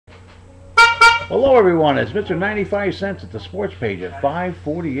Hello everyone, it's Mr. 95 Cents at the sports page at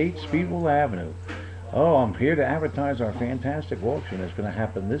 548 Speedwell Avenue. Oh, I'm here to advertise our fantastic auction that's going to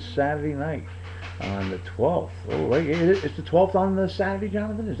happen this Saturday night on the 12th. Oh, wait, it's the 12th on the Saturday,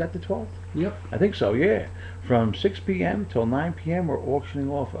 Jonathan? Is that the 12th? Yep. I think so, yeah. From 6 p.m. till 9 p.m. we're auctioning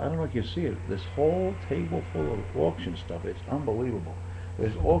off, I don't know if you see it, this whole table full of auction stuff. It's unbelievable.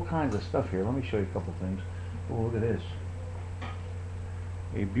 There's all kinds of stuff here. Let me show you a couple things. Oh, look at this.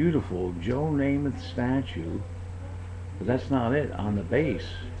 A beautiful Joe Namath statue, but that's not it. On the base,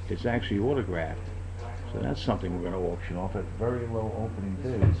 it's actually autographed. So that's something we're going to auction off at very low opening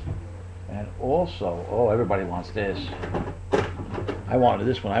bids. And also, oh, everybody wants this. I wanted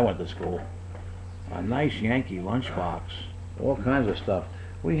this when I went to school. A nice Yankee lunchbox. All kinds of stuff.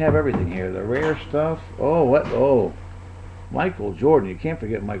 We have everything here. The rare stuff. Oh, what? Oh, Michael Jordan. You can't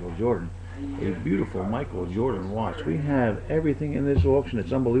forget Michael Jordan. A beautiful Michael Jordan watch. We have everything in this auction.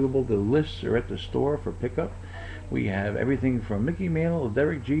 It's unbelievable. The lists are at the store for pickup. We have everything from Mickey Mantle to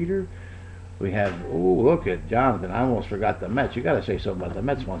Derek Jeter. We have, oh, look at Jonathan. I almost forgot the Mets. You got to say something about the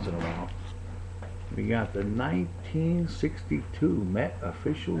Mets once in a while. We got the 1962 Met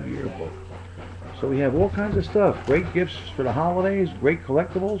official yearbook. So we have all kinds of stuff. Great gifts for the holidays. Great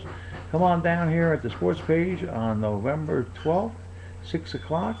collectibles. Come on down here at the sports page on November 12th. 6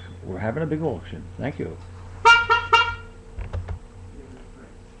 o'clock, we're having a big auction. Thank you.